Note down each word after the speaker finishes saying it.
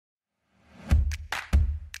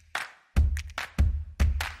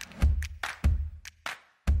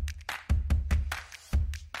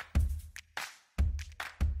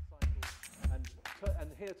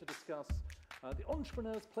here to discuss the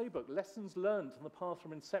Entrepreneur's Playbook, lessons learned on the path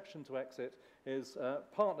from inception to exit, is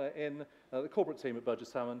partner in the corporate team at Burges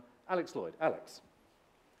Salmon, Alex Lloyd. Alex.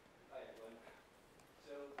 Hi everyone.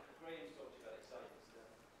 So Graham's talked about exciting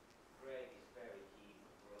stuff. Greg is very keen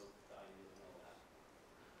on growth, dynamism and all that.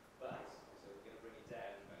 But, so we're going to bring it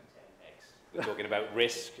down about 10x. We're talking about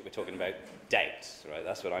risk, we're talking about doubt, right?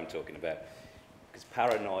 That's what I'm talking about. Because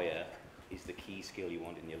paranoia is the key skill you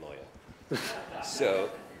want in your lawyer.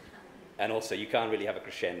 And also you can't really have a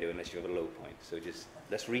crescendo unless you have a low point. So just,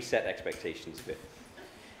 let's reset expectations a bit.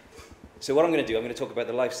 So what I'm going to do, I'm going to talk about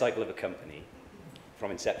the life cycle of a company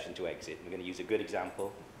from inception to exit. We're going to use a good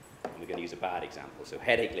example, and we're going to use a bad example. So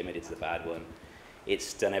Headache Limited is the bad one.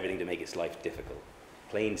 It's done everything to make its life difficult.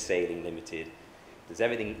 Plain Sailing Limited does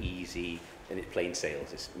everything easy, and it's plain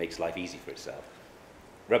sails. It makes life easy for itself.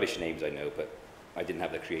 Rubbish names, I know, but I didn't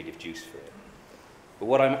have the creative juice for it. But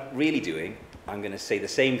what I'm really doing, I'm going to say the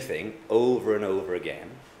same thing over and over again.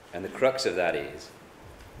 And the crux of that is,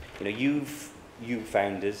 you know, you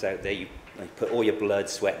founders out there, you put all your blood,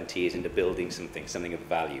 sweat and tears into building something of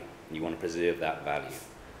value. And you want to preserve that value.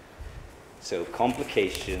 So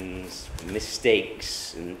complications,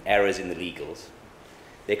 mistakes and errors in the legals,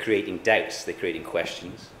 they're creating doubts, they're creating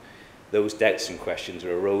questions. Those doubts and questions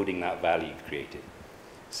are eroding that value you've created.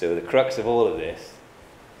 So the crux of all of this,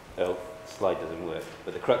 oh, slide doesn't work,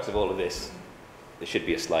 but the crux of all of this, there should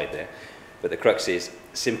be a slide there, but the crux is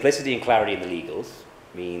simplicity and clarity in the legals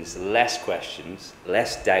means less questions,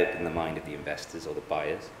 less doubt in the mind of the investors or the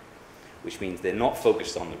buyers, which means they're not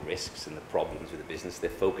focused on the risks and the problems with the business, they're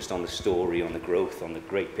focused on the story, on the growth, on the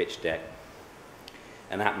great pitch deck,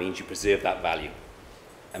 and that means you preserve that value.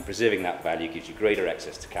 And preserving that value gives you greater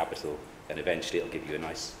access to capital, and eventually it'll give you a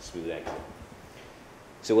nice, smooth exit.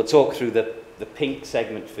 So we'll talk through the pink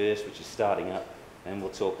segment first, which is starting up, then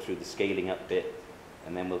we'll talk through the scaling up bit,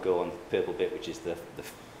 and then we'll go on the purple bit, which is the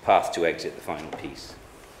path to exit, the final piece.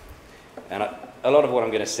 And a lot of what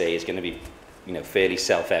I'm going to say is going to be, you know, fairly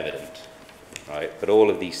self-evident, right? But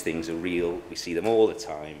all of these things are real. We see them all the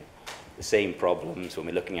time. The same problems when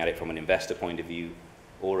we're looking at it from an investor point of view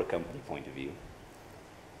or a company point of view.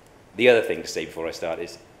 The other thing to say before I start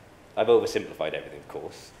is I've oversimplified everything, of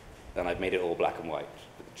course, and I've made it all black and white.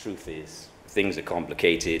 But the truth is, things are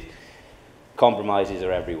complicated, compromises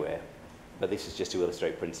are everywhere, but this is just to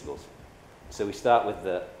illustrate principles. So we start with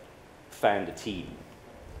the founder team.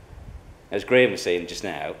 As Graham was saying just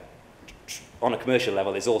now, on a commercial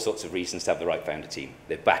level, there's all sorts of reasons to have the right founder team.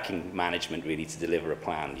 They're backing management really to deliver a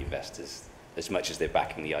plan, the investors, as much as they're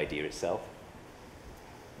backing the idea itself.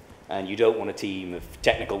 And you don't want a team of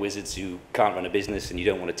technical wizards who can't run a business, and you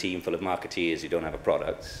don't want a team full of marketeers who don't have a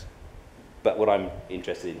product. But what I'm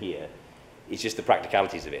interested in here is just the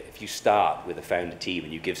practicalities of it. If you start with a founder team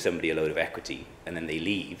and you give somebody a load of equity and then they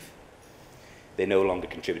leave, they're no longer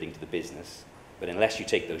contributing to the business. But unless you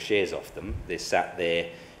take those shares off them, they're sat there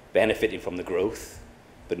benefiting from the growth,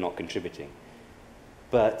 but not contributing.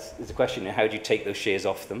 But there's a question now, how do you take those shares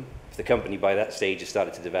off them? If the company by that stage has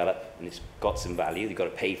started to develop and it's got some value, you've got to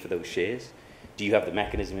pay for those shares. Do you have the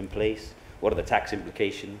mechanism in place? What are the tax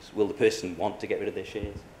implications? Will the person want to get rid of their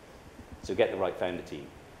shares? So get the right founder team.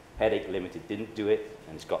 Headache Limited didn't do it,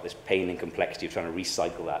 and it's got this pain and complexity of trying to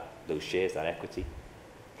recycle those shares, that equity.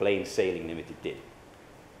 Plain Sailing Limited did.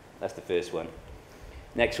 That's the first one.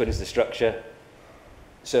 Next one is the structure.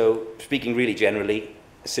 So speaking really generally,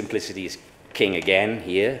 simplicity is king again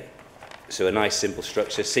here. So a nice simple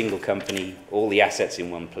structure, single company, all the assets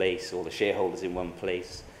in one place, all the shareholders in one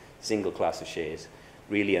place, single class of shares,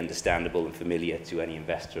 really understandable and familiar to any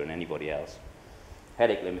investor and anybody else.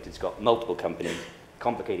 Headache Limited's got multiple companies,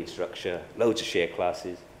 complicated structure, loads of share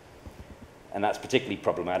classes, and that's particularly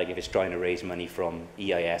problematic if it's trying to raise money from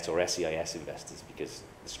EIS or SEIS investors, because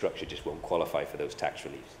the structure just won't qualify for those tax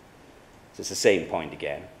reliefs. So it's the same point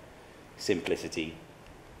again. Simplicity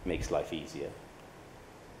makes life easier.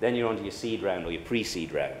 Then you're on to your seed round or your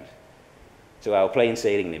pre-seed round. So our Plain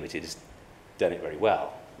Sailing Limited has done it very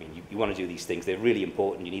well. I mean, you want to do these things. They're really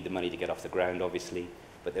important. You need the money to get off the ground, obviously,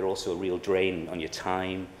 but they're also a real drain on your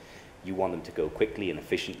time. You want them to go quickly and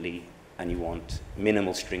efficiently, and you want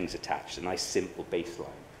minimal strings attached, a nice simple baseline.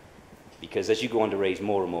 Because as you go on to raise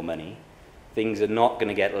more and more money, things are not going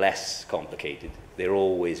to get less complicated. They're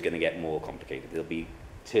always going to get more complicated. There'll be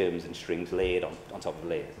terms and strings layered on top of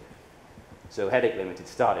layers. So Headache Limited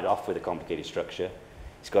started off with a complicated structure.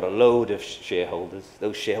 It's got a load of shareholders.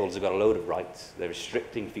 Those shareholders have got a load of rights. They're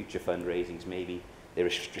restricting future fundraisings, maybe. They're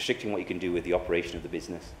restricting what you can do with the operation of the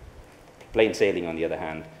business. Plain Sailing, on the other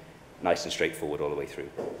hand, nice and straightforward all the way through.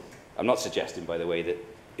 I'm not suggesting, by the way, that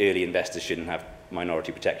early investors shouldn't have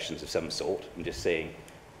minority protections of some sort. I'm just saying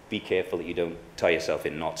be careful that you don't tie yourself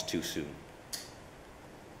in knots too soon.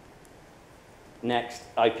 Next,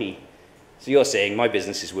 IP. So you're saying my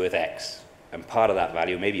business is worth X, and part of that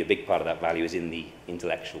value, maybe a big part of that value, is in the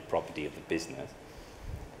intellectual property of the business.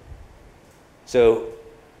 So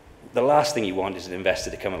the last thing you want is an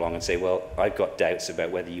investor to come along and say, well, I've got doubts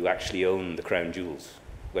about whether you actually own the crown jewels,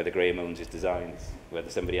 whether Graham owns his designs, whether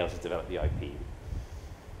somebody else has developed the IP.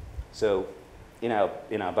 So in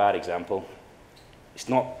our bad example, it's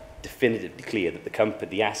not definitively clear that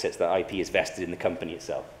the assets, that IP is vested in the company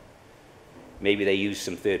itself. Maybe they use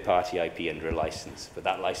some third-party IP under a license, but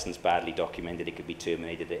that license badly documented, it could be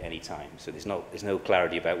terminated at any time. So there's no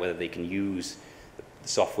clarity about whether they can use the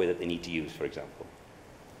software that they need to use, for example.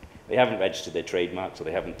 They haven't registered their trademark, so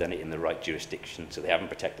they haven't done it in the right jurisdiction, so they haven't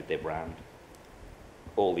protected their brand.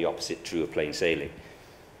 All the opposite true of plain sailing.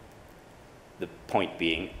 The point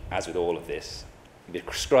being, as with all of this, if you've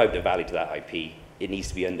ascribed a value to that IP, it needs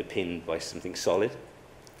to be underpinned by something solid,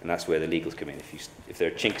 and that's where the legals come in. If there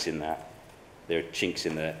are chinks in that, there are chinks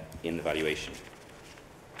in the valuation.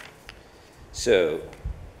 So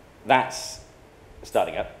that's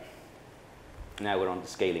starting up. Now we're on to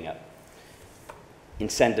scaling up.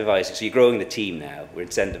 Incentivizing, so you're growing the team now, we're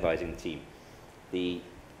incentivizing the team.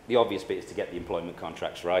 The obvious bit is to get the employment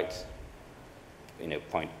contracts right.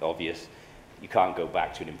 Point obvious. You can't go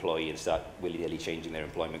back to an employee and start willy-nilly changing their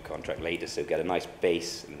employment contract later, so get a nice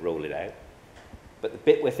base and roll it out. But the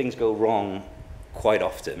bit where things go wrong quite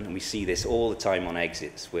often, and we see this all the time on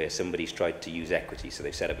exits, where somebody's tried to use equity, so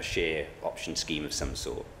they've set up a share option scheme of some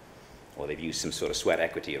sort, or they've used some sort of sweat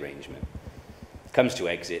equity arrangement. Comes to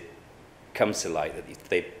exit, comes to light that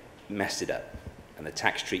they've messed it up, and the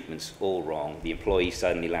tax treatment's all wrong. The employee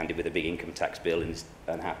suddenly landed with a big income tax bill and is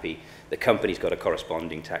unhappy. The company's got a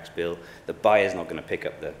corresponding tax bill. The buyer's not going to pick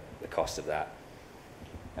up the cost of that.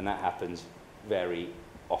 And that happens very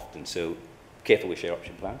often, so careful with share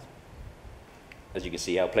option plans. As you can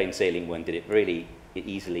see, our plain sailing one did it really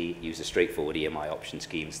easily, used a straightforward EMI option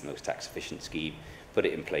scheme, it's the most tax efficient scheme, put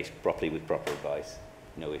it in place properly with proper advice,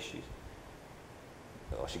 no issues.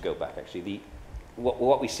 I should go back actually.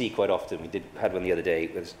 What we see quite often, had one the other day,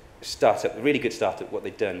 was a startup, a really good startup. What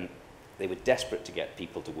they'd done, they were desperate to get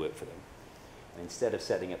people to work for them. And instead of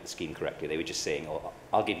setting up the scheme correctly, they were just saying, oh,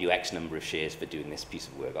 I'll give you X number of shares for doing this piece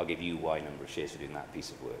of work. I'll give you Y number of shares for doing that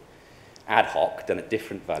piece of work. Ad hoc, done at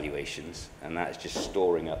different valuations, and that is just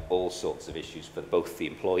storing up all sorts of issues for both the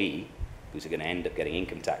employee, who's going to end up getting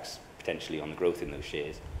income tax potentially on the growth in those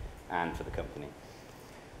shares, and for the company.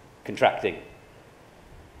 Contracting.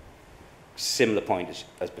 Similar point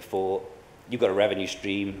as before. You've got a revenue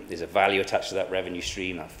stream, there's a value attached to that revenue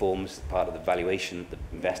stream, that forms part of the valuation the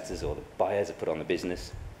investors or the buyers have put on the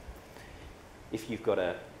business. If you've got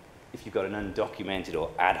an undocumented or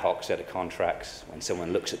ad hoc set of contracts, when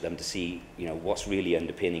someone looks at them to see what's really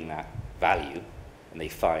underpinning that value, and they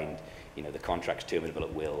find the contract's terminable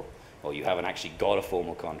at will, or you haven't actually got a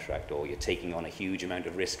formal contract, or you're taking on a huge amount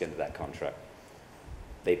of risk under that contract,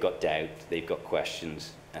 they've got doubt, they've got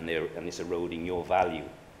questions, and it's eroding your value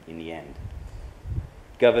in the end.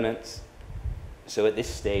 Governance. So at this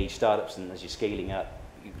stage, startups, and as you're scaling up,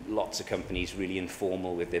 lots of companies really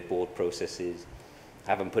informal with their board processes,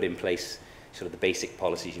 haven't put in place sort of the basic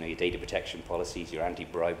policies, your data protection policies, your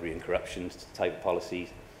anti-bribery and corruption type of policies.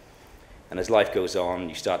 And as life goes on,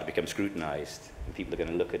 you start to become scrutinized, and people are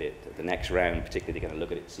going to look at it. At the next round, particularly, they're going to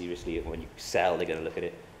look at it seriously. And when you sell, they're going to look at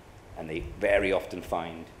it, and they very often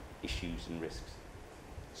find issues and risks.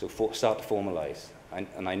 So start to formalize.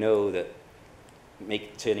 And I know that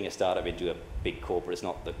turning a startup into a big corporate is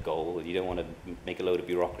not the goal. You don't want to make a load of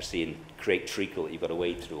bureaucracy and create treacle that you've got to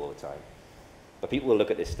wade through all the time. But people will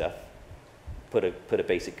look at this stuff, put a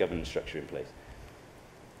basic governance structure in place.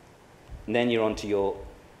 And then you're on to your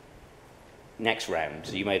next round.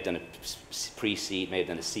 So you may have done a pre-seed, may have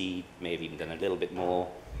done a seed, may have even done a little bit more.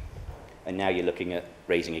 And now you're looking at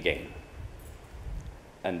raising again.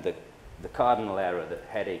 And the cardinal error that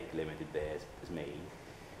Headache Limited has made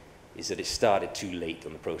is that it started too late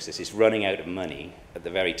on the process. It's running out of money at the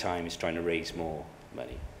very time it's trying to raise more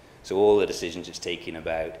money. So all the decisions it's taking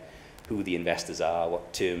about who the investors are,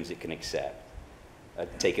 what terms it can accept, are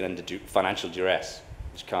taken under financial duress,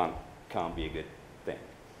 which can't be a good thing.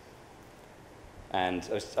 And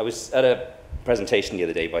I was at a presentation the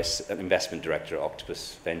other day by an investment director at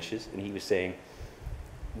Octopus Ventures, and he was saying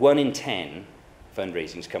 1 in 10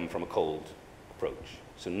 fundraisings come from a cold approach.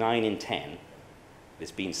 So 9 in 10,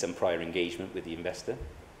 there's been some prior engagement with the investor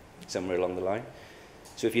somewhere along the line.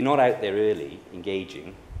 So if you're not out there early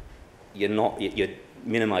engaging, you're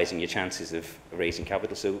minimizing your chances of raising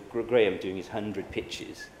capital. So Graham, doing his 100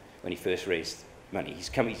 pitches when he first raised money.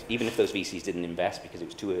 Even if those VCs didn't invest because it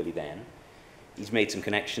was too early then, he's made some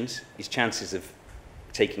connections. His chances of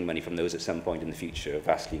taking money from those at some point in the future are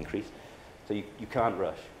vastly increased. So you can't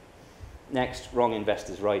rush. Next, wrong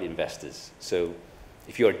investors, right investors. So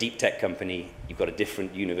if you're a deep tech company, you've got a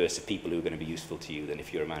different universe of people who are going to be useful to you than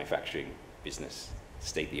if you're a manufacturing business, to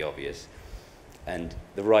state the obvious. And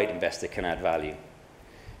the right investor can add value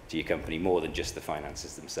to your company more than just the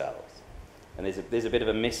finances themselves. And there's a bit of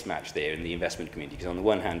a mismatch there in the investment community, because on the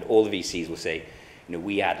one hand, all the VCs will say,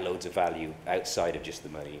 we add loads of value outside of just the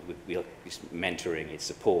money. It's mentoring, it's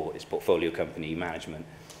support, it's portfolio company management.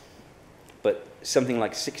 But something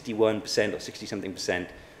like 61% or 60-something%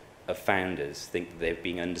 of founders think that they're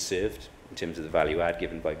being underserved in terms of the value add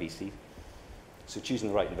given by VCs. So choosing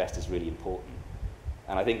the right investor is really important.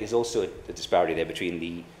 And I think there's also a disparity there between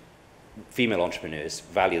the female entrepreneurs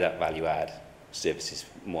value that value add services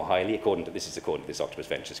more highly, according to this Octopus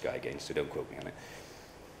Ventures guy again, so don't quote me on it.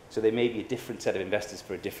 So there may be a different set of investors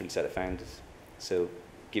for a different set of founders. So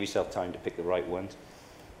give yourself time to pick the right ones.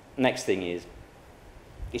 Next thing is,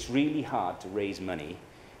 it's really hard to raise money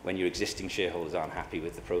when your existing shareholders aren't happy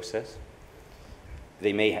with the process.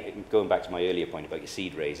 They may, going back to my earlier point about your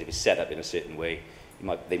seed raise, if it's set up in a certain way,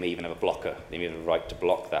 they may even have a blocker. They may have a right to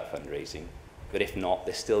block that fundraising. But if not,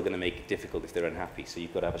 they're still going to make it difficult if they're unhappy. So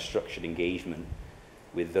you've got to have a structured engagement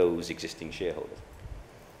with those existing shareholders.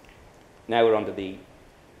 Now we're on to the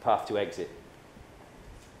path to exit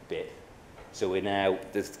bit. So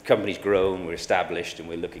the company's grown, we're established, and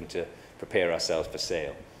we're looking to prepare ourselves for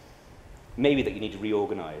sale. Maybe that you need to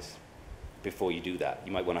reorganize before you do that.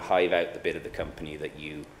 You might want to hive out the bit of the company that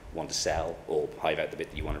you want to sell, or hive out the bit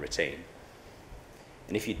that you want to retain.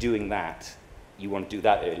 And if you're doing that, you want to do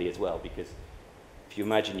that early as well, because if you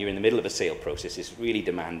imagine you're in the middle of a sale process, it's really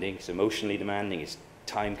demanding, it's emotionally demanding, it's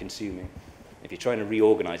time consuming. If you're trying to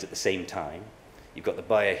reorganize at the same time, you've got the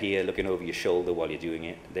buyer here looking over your shoulder while you're doing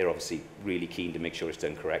it. They're obviously really keen to make sure it's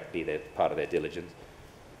done correctly. They're part of their diligence.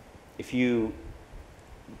 If you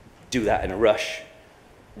do that in a rush,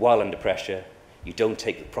 while under pressure, you don't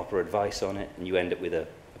take the proper advice on it, and you end up with a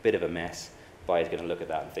bit of a mess, buyer's going to look at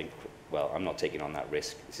that and think, well, I'm not taking on that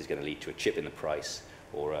risk. This is going to lead to a chip in the price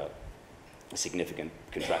or a significant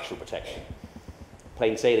contractual protection.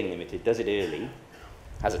 Plain Sailing Limited does it early,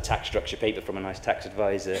 has a tax structure paper from a nice tax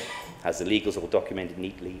advisor, has the legals all documented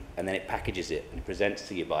neatly, and then it packages it and presents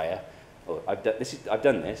to your buyer, oh, I've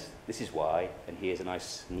done this, this is why, and here's a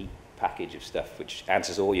nice, neat package of stuff which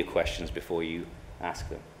answers all your questions before you ask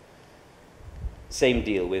them. Same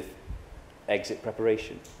deal with exit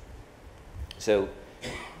preparation. So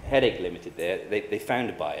Headache Limited there, they found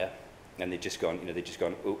a buyer, and they've just gone,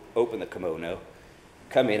 open the kimono,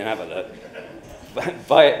 come in and have a look.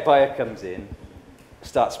 Buyer comes in,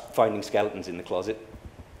 starts finding skeletons in the closet,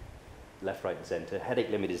 left, right, and center. Headache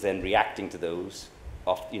Limited is then reacting to those,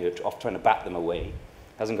 off trying to bat them away.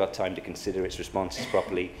 Hasn't got time to consider its responses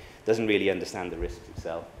properly, doesn't really understand the risks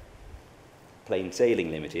itself. Plain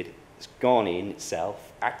Sailing Limited has gone in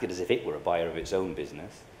itself, acted as if it were a buyer of its own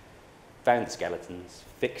business, found the skeletons,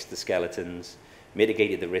 fixed the skeletons,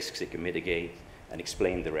 mitigated the risks it can mitigate, and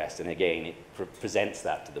explained the rest. And again, it presents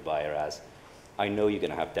that to the buyer as, I know you're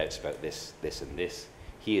going to have doubts about this, this, and this.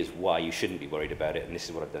 Here's why you shouldn't be worried about it, and this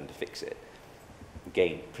is what I've done to fix it.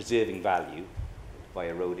 Again, preserving value by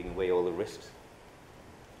eroding away all the risks.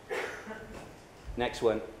 Next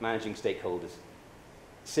one, managing stakeholders.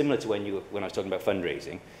 Similar to when I was talking about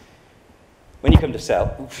fundraising, when you come to sell,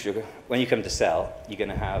 when you come to sell, you're going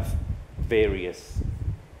to have various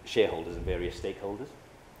shareholders and various stakeholders.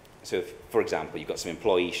 So if, for example, you've got some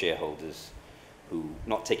employee shareholders who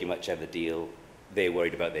not taking much out of the deal, they're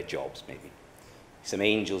worried about their jobs maybe. Some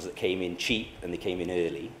angels that came in cheap and they came in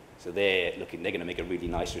early, so they're going to make a really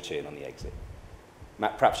nice return on the exit.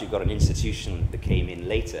 Perhaps you've got an institution that came in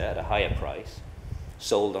later at a higher price,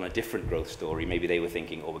 sold on a different growth story. Maybe they were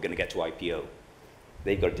thinking, oh, we're going to get to IPO.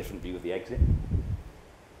 They've got a different view of the exit.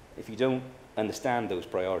 If you don't understand those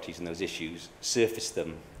priorities and those issues, surface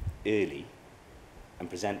them early and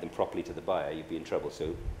present them properly to the buyer, you'd be in trouble.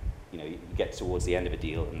 So, you get towards the end of a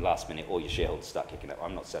deal and last minute, all your shareholders start kicking up.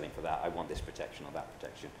 I'm not selling for that. I want this protection or that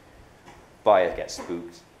protection. Buyer gets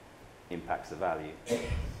spooked, impacts the value.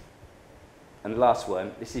 And the last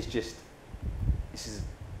one, this is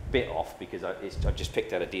a bit off because I've just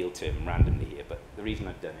picked out a deal term randomly here, but the reason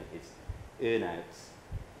I've done it is earn-outs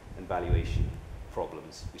and valuation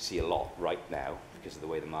problems we see a lot right now because of the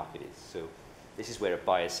way the market is. So this is where a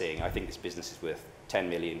buyer is saying, I think this business is worth £10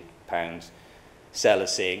 million.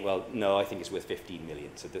 Seller's saying, well, no, I think it's worth 15 million.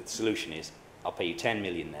 So the solution is, I'll pay you 10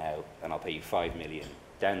 million now, and I'll pay you 5 million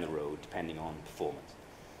down the road, depending on performance.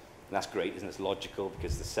 And that's great, isn't it? It's logical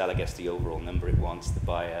because the seller gets the overall number it wants. The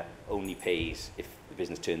buyer only pays if the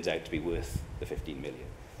business turns out to be worth the 15 million.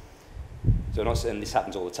 So, and this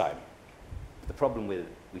happens all the time. The problem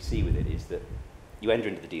we see with it is that you enter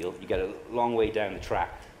into the deal, you get a long way down the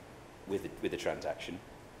track with the transaction,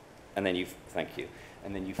 and then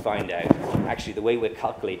and then you find out, actually, the way we're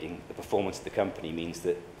calculating the performance of the company means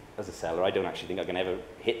that, as a seller, I don't actually think I can ever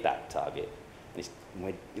hit that target.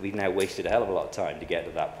 We've now wasted a hell of a lot of time to get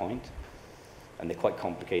to that point, and they're quite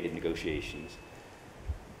complicated negotiations.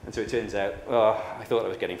 And so it turns out, I thought I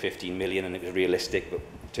was getting 15 million and it was realistic, but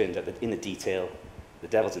it turns out that in the detail, the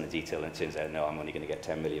devil's in the detail, and it turns out, no, I'm only going to get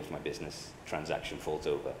 10 million for my business. Transaction falls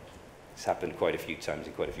over. It's happened quite a few times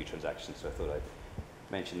in quite a few transactions, so I thought I'd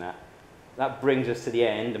mention that. That brings us to the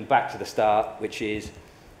end and back to the start, which is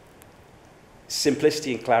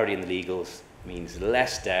simplicity and clarity in the legals means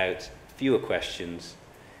less doubt, fewer questions,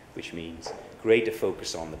 which means greater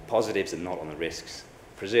focus on the positives and not on the risks,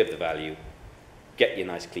 preserve the value, get your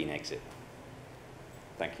nice clean exit.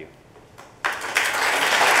 Thank you.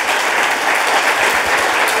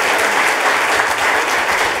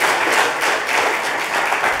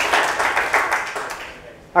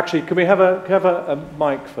 Actually, can we have a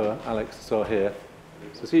mic for Alex so here?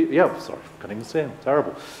 Yeah, sorry, can't even see him.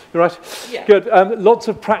 Terrible. You're right. Yeah. Good. Lots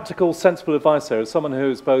of practical, sensible advice there. As someone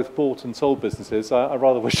who's both bought and sold businesses, I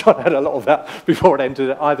rather wish I'd had a lot of that before it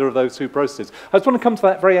entered either of those two processes. I just want to come to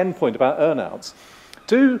that very end point about earnouts.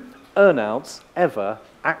 Do earnouts ever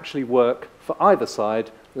actually work for either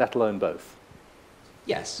side, let alone both?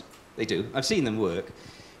 Yes, they do. I've seen them work.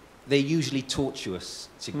 They usually torture us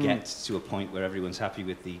to get to a point where everyone's happy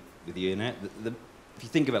with the earnout. If you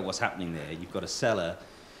think about what's happening there, you've got a seller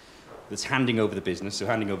that's handing over the business, so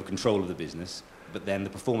handing over control of the business, but then the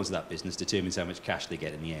performance of that business determines how much cash they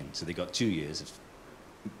get in the end. So they've got 2 years of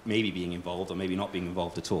maybe being involved or maybe not being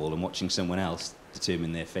involved at all and watching someone else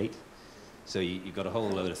determine their fate. So you've got a whole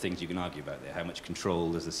load of things you can argue about there. How much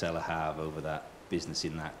control does the seller have over that business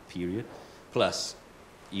in that period? Plus,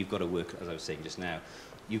 you've got to work, as I was saying just now,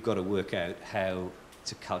 you've got to work out how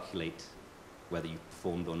to calculate whether you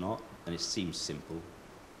performed or not. And it seems simple,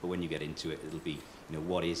 but when you get into it, it'll be,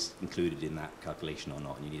 what is included in that calculation or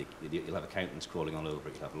not. And you'll have accountants crawling all over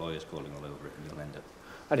it, you'll have lawyers crawling all over it, and you'll end up.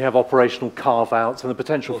 And you have operational carve-outs and the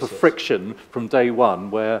potential for friction from day one,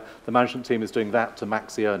 where the management team is doing that to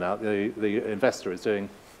max the earn-out, the investor is doing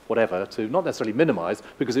whatever to not necessarily minimise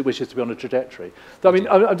because it wishes to be on a trajectory. I mean,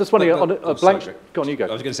 I'm just wondering, on a blank... Sorry, go on, you go.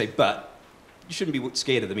 I was going to say, but you shouldn't be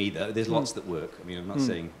scared of them either. There's lots that work. I mean, I'm not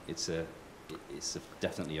saying it's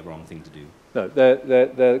definitely a wrong thing to do. No,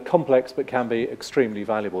 they're complex but can be extremely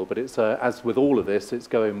valuable. But it's as with all of this, it's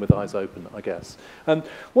going with eyes open, I guess.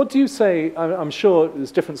 What do you say? I'm sure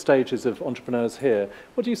there's different stages of entrepreneurs here.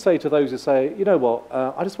 What do you say to those who say, you know what?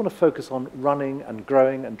 I just want to focus on running and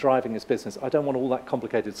growing and driving this business. I don't want all that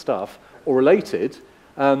complicated stuff or related.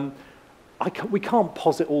 We can't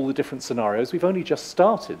posit all the different scenarios. We've only just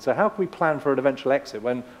started. So how can we plan for an eventual exit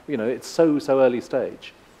when it's so early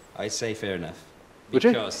stage? I say fair enough. Would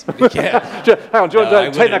you? Hang on, do you want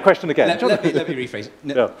to take that question again? Let me rephrase.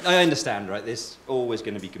 No, I understand, right? There's always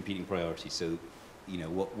going to be competing priorities. So,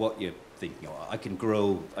 what you're thinking, I can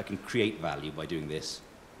grow, I can create value by doing this.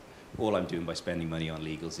 All I'm doing by spending money on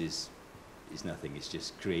legals is nothing. It's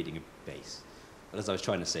just creating a base. But as I was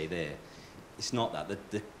trying to say there, it's not that.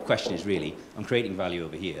 The question is really, I'm creating value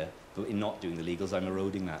over here, but in not doing the legals, I'm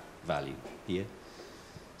eroding that value here.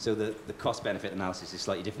 So the cost-benefit analysis is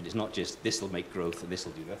slightly different. It's not just this will make growth and this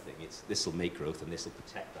will do nothing. It's this will make growth and this will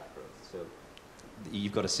protect that growth. So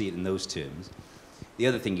you've got to see it in those terms. The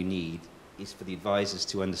other thing you need is for the advisors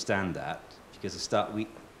to understand that, because to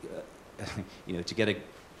get a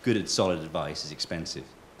good and solid advice is expensive,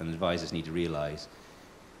 and advisors need to realise,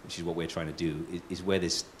 which is what we're trying to do, is where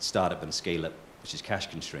this startup and scale up, which is cash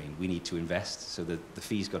constrained, we need to invest. So the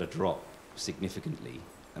fee's got to drop significantly.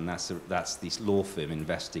 And that's this law firm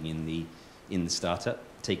investing in the startup,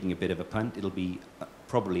 taking a bit of a punt. It'll be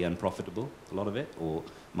probably unprofitable, a lot of it, or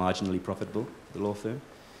marginally profitable, the law firm.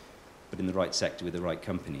 But in the right sector with the right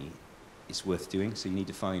company, it's worth doing. So you need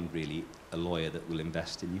to find really a lawyer that will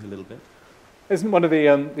invest in you a little bit. Isn't one of the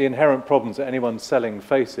inherent problems that anyone selling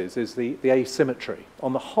faces is the asymmetry?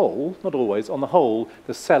 On the whole, not always, on the whole,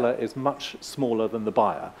 the seller is much smaller than the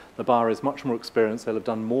buyer. The buyer is much more experienced. They'll have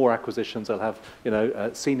done more acquisitions. They'll have,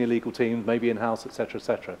 senior legal teams, maybe in-house, etc.,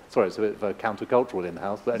 etc. Sorry, it's a bit of a countercultural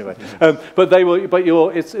in-house, but anyway.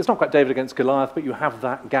 It's not quite David against Goliath, but you have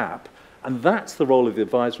that gap. And that's the role of the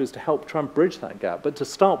advisor, is to help try and bridge that gap, but to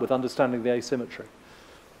start with understanding the asymmetry.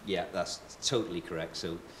 Yeah, that's totally correct.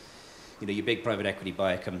 So, your big private equity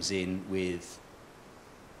buyer comes in with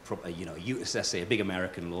let's say a big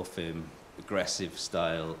American law firm, aggressive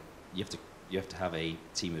style, you have to have a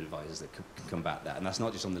team of advisors that can combat that. And that's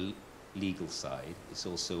not just on the legal side, it's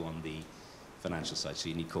also on the financial side. So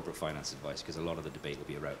you need corporate finance advice, because a lot of the debate will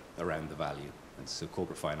be around the value. And so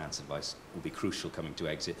corporate finance advice will be crucial coming to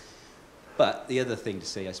exit. But the other thing to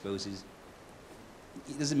say, I suppose, is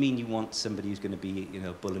it doesn't mean you want somebody who's going to be,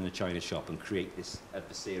 a bull in a china shop and create this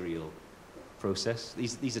adversarial process.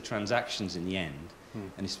 These are transactions in the end,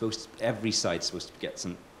 and every side's supposed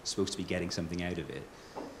to be getting something out of it.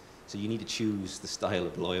 So you need to choose the style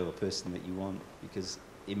of lawyer or person that you want, because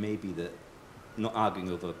it may be that not arguing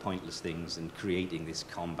over pointless things and creating this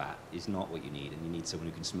combat is not what you need, and you need someone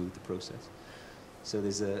who can smooth the process. So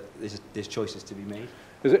there's choices to be made.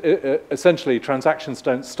 Essentially, transactions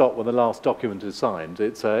don't stop when the last document is signed.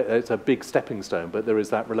 It's a big stepping stone, but there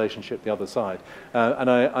is that relationship the other side. And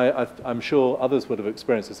I'm sure others would have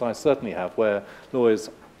experienced this. I certainly have, where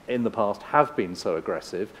lawyers in the past have been so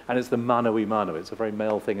aggressive, and it's the mano-y-mano, it's a very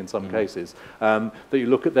male thing in some cases, that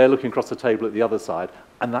they're looking across the table at the other side,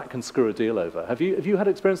 and that can screw a deal over. Have you had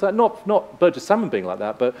experience of that? Not Burges Salmon being like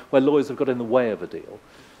that, but where lawyers have got in the way of a deal?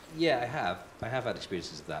 Yeah, I have. I have had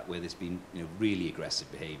experiences of that, where there's been really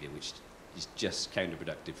aggressive behaviour, which is just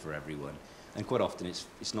counterproductive for everyone. And quite often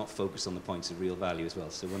it's not focused on the points of real value as well.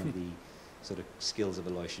 So one of the sort of skills of a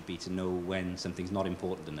lawyer should be to know when something's not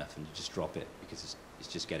important enough and you just drop it, because it's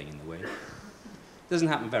just getting in the way. It doesn't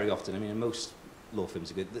happen very often. I mean, most law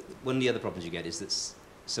firms are good. One of the other problems you get is that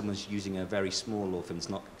someone's using a very small law firm that's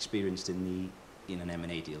not experienced in an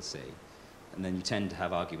M&A deal, say, and then you tend to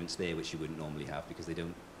have arguments there which you wouldn't normally have, because they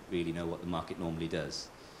don't really know what the market normally does.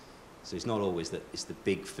 So it's not always that it's the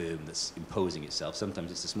big firm that's imposing itself.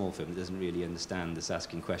 Sometimes it's the small firm that doesn't really understand, that's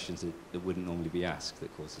asking questions that wouldn't normally be asked,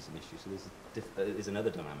 that causes an issue. So there's another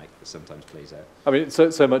dynamic that sometimes plays out. I mean,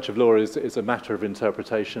 so much of law is a matter of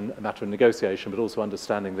interpretation, a matter of negotiation, but also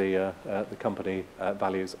understanding the company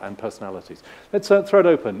values and personalities. Let's throw it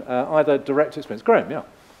open. Either direct experience. Graham, yeah.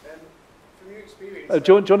 From your experience...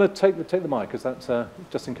 do you want to take the mic, because that's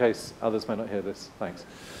just in case others may not hear this. Thanks.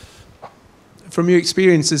 From your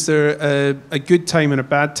experience, is there a good time and a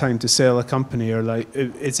bad time to sell a company, or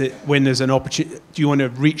is it when there's an opportunity? Do you want to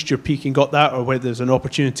have reached your peak and got that, or where there's an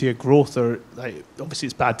opportunity of growth, or obviously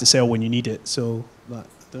it's bad to sell when you need it? So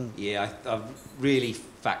yeah, I'm really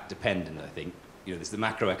fact dependent. I think there's the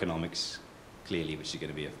macroeconomics clearly, which is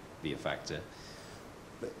going to be a factor.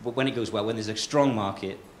 But when it goes well, when there's a strong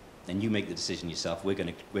market, and you make the decision yourself, we're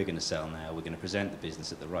going to sell now, we're going to present the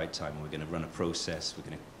business at the right time, we're going to run a process, we're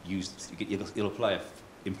going to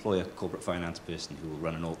employ a corporate finance person who will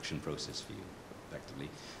run an auction process for you, effectively,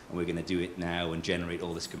 and we're going to do it now and generate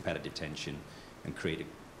all this competitive tension and create a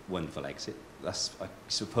wonderful exit. That's, I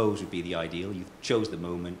suppose, would be the ideal. You've chose the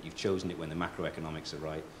moment, you've chosen it when the macroeconomics are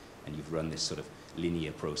right, and you've run this sort of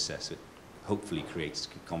linear process that hopefully creates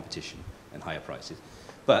competition and higher prices.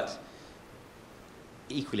 But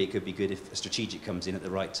equally, it could be good if a strategic comes in at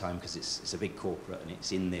the right time, because it's a big corporate and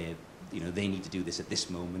it's in there. They need to do this at this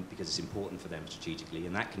moment because it's important for them strategically,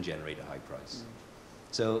 and that can generate a high price.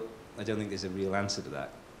 So I don't think there's a real answer to that,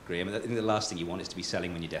 Graham. I think the last thing you want is to be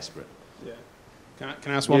selling when you're desperate. Yeah.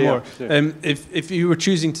 Can I ask one more? Sure. If you were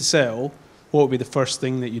choosing to sell, what would be the first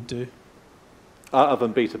thing that you'd do? Other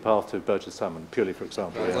than beat a path to Burges Salmon, purely for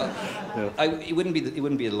example. It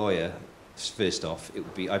wouldn't be a lawyer. First off,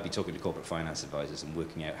 I'd be talking to corporate finance advisors and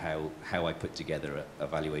working out how I put together a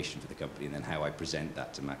valuation for the company, and then how I present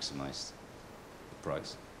that to maximise the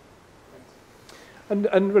price.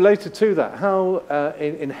 And related to that, how,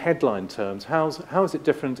 in headline terms, how is it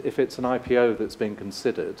different if it's an IPO that's being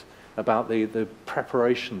considered, about the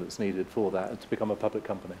preparation that's needed for that to become a public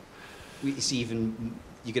company?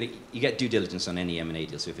 You get due diligence on any M&A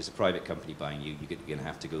deal. So if it's a private company buying you, you're going to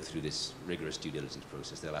have to go through this rigorous due diligence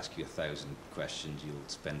process. They'll ask you 1,000 questions. You'll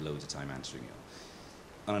spend loads of time answering it.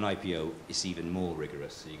 On an IPO, it's even more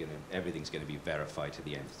rigorous. So everything's going to be verified to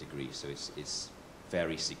the nth degree. So it's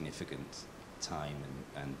very significant time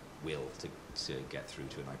and will to get through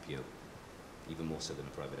to an IPO, even more so than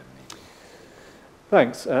a private M&A deal.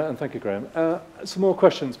 Thanks, and thank you, Graham. Some more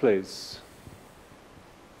questions, please.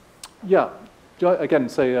 Yeah. Do I, again,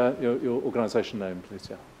 say your organisation name, please?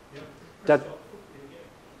 Yeah.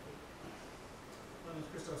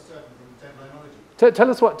 Tell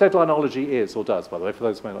us what deadlineology is or does, by the way, for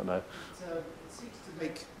those who may not know. It seeks to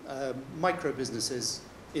make micro businesses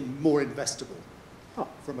more investable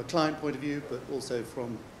from a client point of view, but also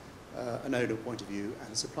from an owner point of view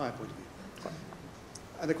and a supplier point of view.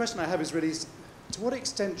 And the question I have is really, to what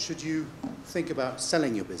extent should you think about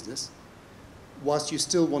selling your business whilst you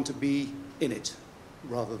still want to be in it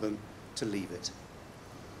rather than to leave it?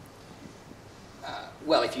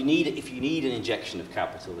 Well, if you need an injection of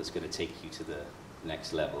capital that's going to take you to the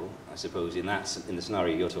next level, I suppose in the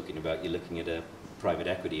scenario you're talking about, you're looking at a private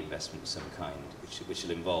equity investment of some kind, which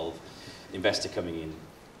will involve investor coming in,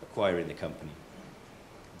 acquiring the company,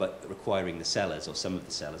 but requiring the sellers, or some of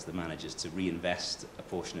the sellers, the managers, to reinvest a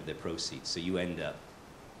portion of their proceeds. So you end up,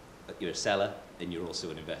 you're a seller and you're also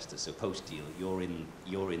an investor. So post-deal, you're in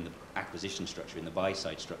the acquisition structure, in the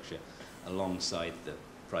buy-side structure, alongside the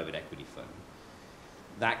private equity fund.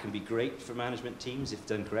 That can be great for management teams if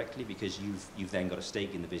done correctly, because you've then got a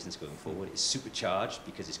stake in the business going forward. It's supercharged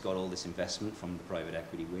because it's got all this investment from the private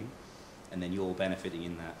equity wing, and then you're benefiting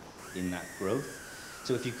in that growth.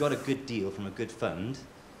 So if you've got a good deal from a good fund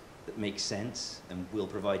that makes sense and will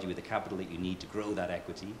provide you with the capital that you need to grow that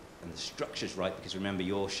equity, and the structure's right, because remember,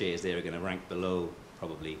 your shares there are going to rank below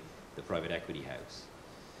probably the private equity house.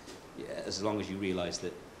 Yeah, as long as you realize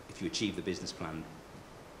that if you achieve the business plan,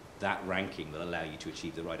 that ranking will allow you to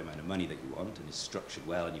achieve the right amount of money that you want, and is structured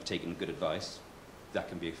well, and you've taken good advice, that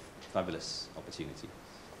can be a fabulous opportunity.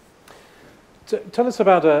 Tell us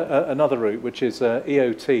about another route, which is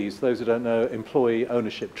EOTs, those who don't know, employee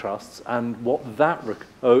ownership trusts, and what that...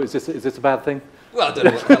 is this a bad thing? Well, I don't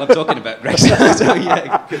know what the hell I'm talking about, Rex. So,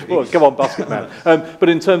 yeah, well, come on, basket man. But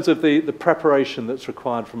in terms of the preparation that's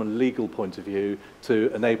required from a legal point of view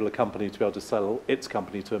to enable a company to be able to sell its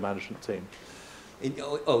company to a management team.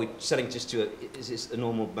 Selling just to is this a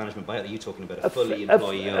normal management buyout? Are you talking about a fully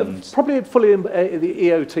employee-owned? Probably the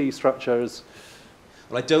EOT structure is...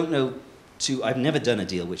 Well, I don't know. I've never done a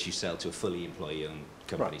deal which you sell to a fully employee-owned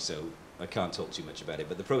company, right. So I can't talk too much about it.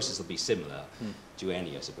 But the process will be similar to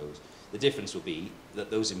any, I suppose. The difference will be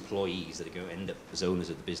that those employees that are going to end up as owners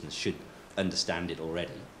of the business should understand it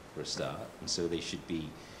already, for a start, and so they should be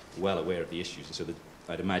well aware of the issues. And so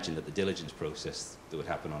I'd imagine that the diligence process that would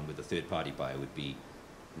happen on with a third-party buyer would be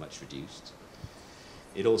much reduced.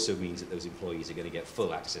 It also means that those employees are going to get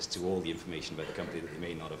full access to all the information about the company that they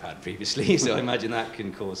may not have had previously. So I imagine that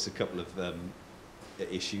can cause a couple of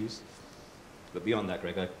issues. But beyond that,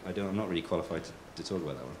 Greg, I'm not really qualified to talk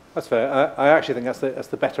about that one. That's fair. I actually think that's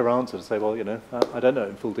the better answer, to say, well, you know, I don't know it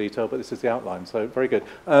in full detail, but this is the outline. So very good.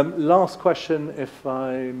 Last question, if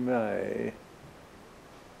I may,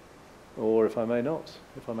 or if I may not.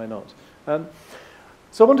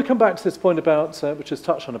 So I want to come back to this point about, which is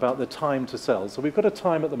touched on, about the time to sell. So we've got a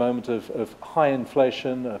time at the moment of high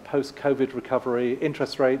inflation, post-COVID recovery,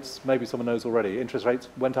 interest rates, maybe someone knows already, interest rates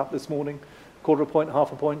went up this morning, quarter of a point,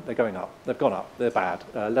 half a point, they're going up. They've gone up, they're bad.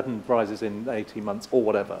 11 rises in 18 months or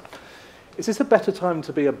whatever. Is this a better time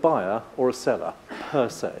to be a buyer or a seller, per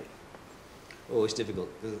se? Oh, it's difficult.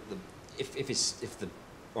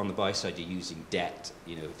 On the buy side you're using debt,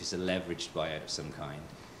 you know, if it's a leveraged buyout of some kind,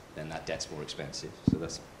 then that debt's more expensive. So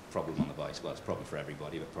that's a problem on the buy side. Well, it's a problem for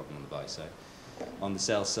everybody, but a problem on the buy side. On the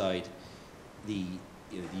sell side, the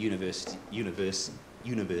universe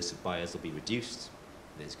of buyers will be reduced.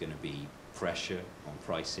 There's going to be pressure on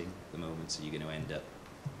pricing at the moment, so you're going to end up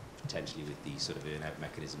potentially with these sort of earn-out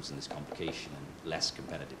mechanisms and this complication and less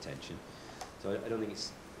competitive tension. So I don't think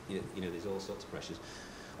it's, you know, there's all sorts of pressures.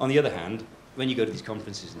 On the other hand, when you go to these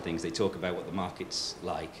conferences and things, they talk about what the market's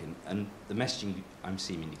like, and the messaging I'm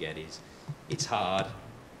seeming to get is, it's hard,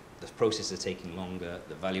 the processes are taking longer,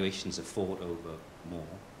 the valuations have fought over more,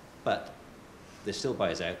 but there's still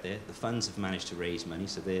buyers out there. The funds have managed to raise money,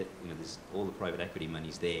 so there's all the private equity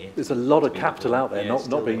money's there. There's a lot of capital out there,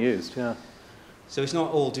 not being used, yeah. So it's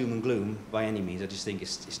not all doom and gloom by any means. I just think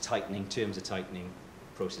it's tightening, terms are tightening,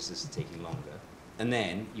 processes are taking longer. And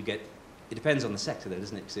then you get, it depends on the sector though,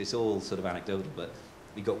 doesn't it? So it's all sort of anecdotal, but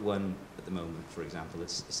we got one at the moment, for example,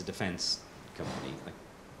 it's a defence company.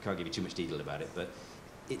 I can't give you too much detail about it, but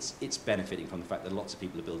it's benefiting from the fact that lots of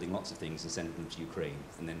people are building lots of things and sending them to Ukraine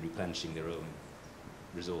and then replenishing their own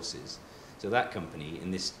resources. So that company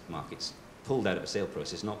in this market's pulled out of a sale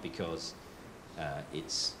process, not because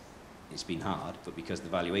it's been hard, but because the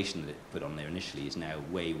valuation that it put on there initially is now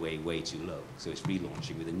way, way, way too low. So it's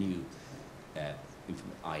relaunching with a new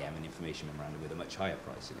IM and information memorandum with a much higher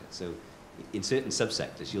price in it. So in certain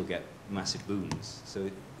subsectors, you'll get massive booms. So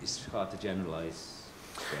it's hard to generalize.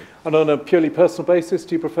 And on a purely personal basis,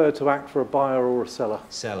 do you prefer to act for a buyer or a seller?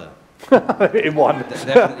 Seller. In one.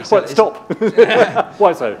 Definitely Well, stop.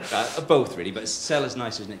 Why so? Both really, but seller's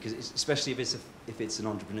nice, isn't it? Because especially if it's an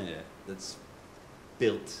entrepreneur that's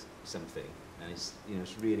built something, and it's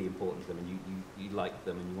really important to them, and you like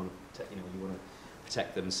them, and you want to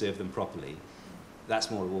protect them and serve them properly. That's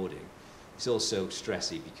more rewarding. It's also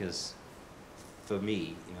stressy because for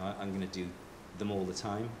me, I'm going to do them all the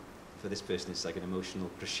time for this person, it's like an emotional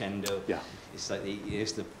crescendo. Yeah. It's like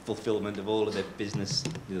it's the fulfillment of all of their business,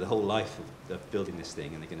 the whole life of building this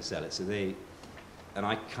thing, and they're going to sell it. So and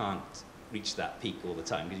I can't reach that peak all the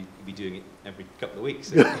time because you'd be doing it every couple of weeks.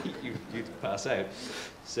 So you'd pass out.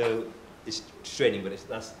 So it's training, but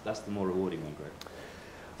that's the more rewarding one, Greg.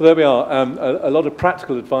 Well, there we are. A lot of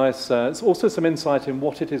practical advice. It's also some insight in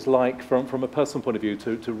what it is like from a personal point of view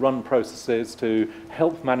to run processes, to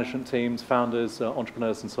help management teams, founders,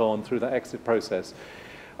 entrepreneurs, and so on through that exit process.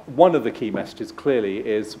 One of the key messages clearly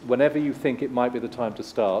is whenever you think it might be the time to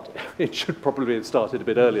start, it should probably have started a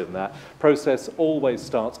bit earlier than that. Process always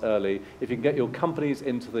starts early. If you can get your companies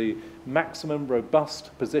into the maximum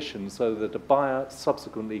robust position so that a buyer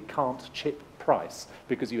subsequently can't chip price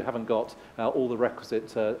because you haven't got all the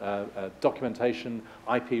requisite documentation,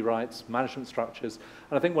 IP rights, management structures.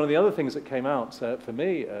 And I think one of the other things that came out, for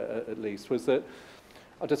me at least, was that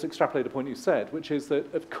I'll just extrapolate a point you said, which is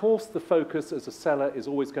that, of course, the focus as a seller is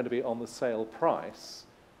always going to be on the sale price,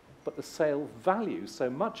 but the sale value, so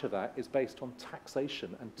much of that is based on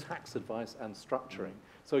taxation and tax advice and structuring.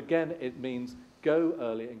 So again, it means go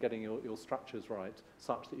early in getting your structures right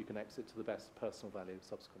such that you can exit to the best personal value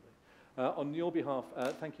subsequently. On your behalf,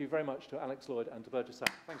 thank you very much to Alex Lloyd and to Burges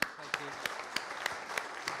Salmon. Thank you. Thank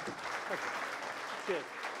you. Thank you. Cheers.